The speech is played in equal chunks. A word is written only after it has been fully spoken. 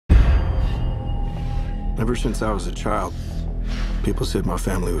Ever since I was a child, people said my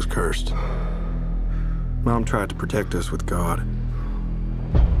family was cursed. Mom tried to protect us with God.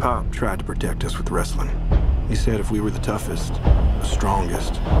 Pop tried to protect us with wrestling. He said if we were the toughest, the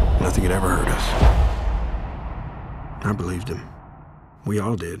strongest, nothing had ever hurt us. I believed him. We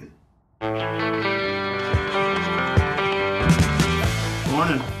all did.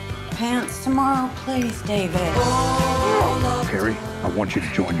 Morning. Pants tomorrow, please, David. Perry, I want you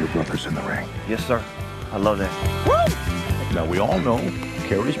to join your brothers in the ring. Yes, sir. I love that. Woo! Now, we all know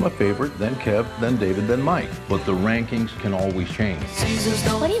Carrie's my favorite, then Kev, then David, then Mike. But the rankings can always change.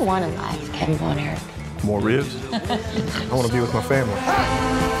 What do you want in life, Kevin Von Erich? More ribs? I want to be with my family.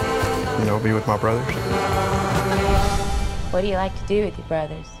 You know, be with my brothers. What do you like to do with your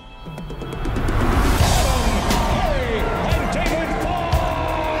brothers?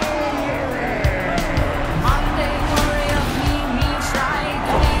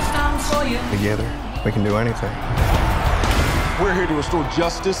 Together, we can do anything. We're here to restore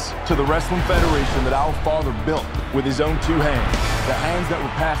justice to the Wrestling Federation that our father built with his own two hands. The hands that were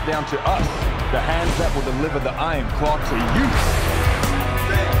passed down to us. The hands that will deliver the Iron Claw to you.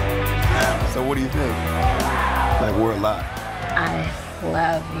 So what do you think? Like we're alive. I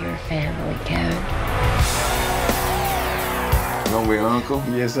love your family, Kevin. You gonna be an uncle?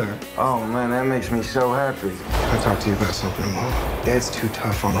 Yes, sir. Oh, man, that makes me so happy. I'll talk to you about something tomorrow. Dad's too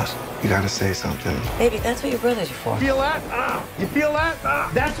tough on us. You gotta say something. Baby, that's what your brothers are for. Feel that? You feel that?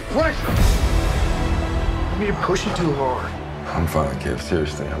 That's pressure. You're pushing too hard. I'm fine, Kev.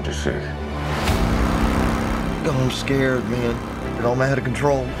 Seriously, I'm just sick. I'm scared, man. It all out of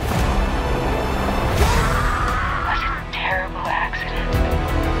control. It was a terrible accident.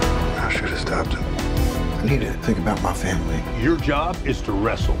 I should have stopped him. I need to think about my family. Your job is to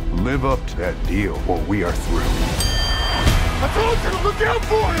wrestle. Live up to that deal, or we are through. I told you to look out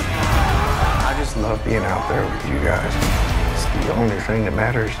for him! I just love being out there with you guys. It's the only thing that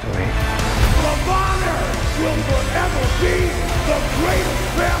matters to me. The Bonner will forever be the greatest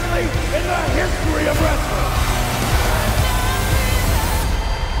family in the history of wrestling.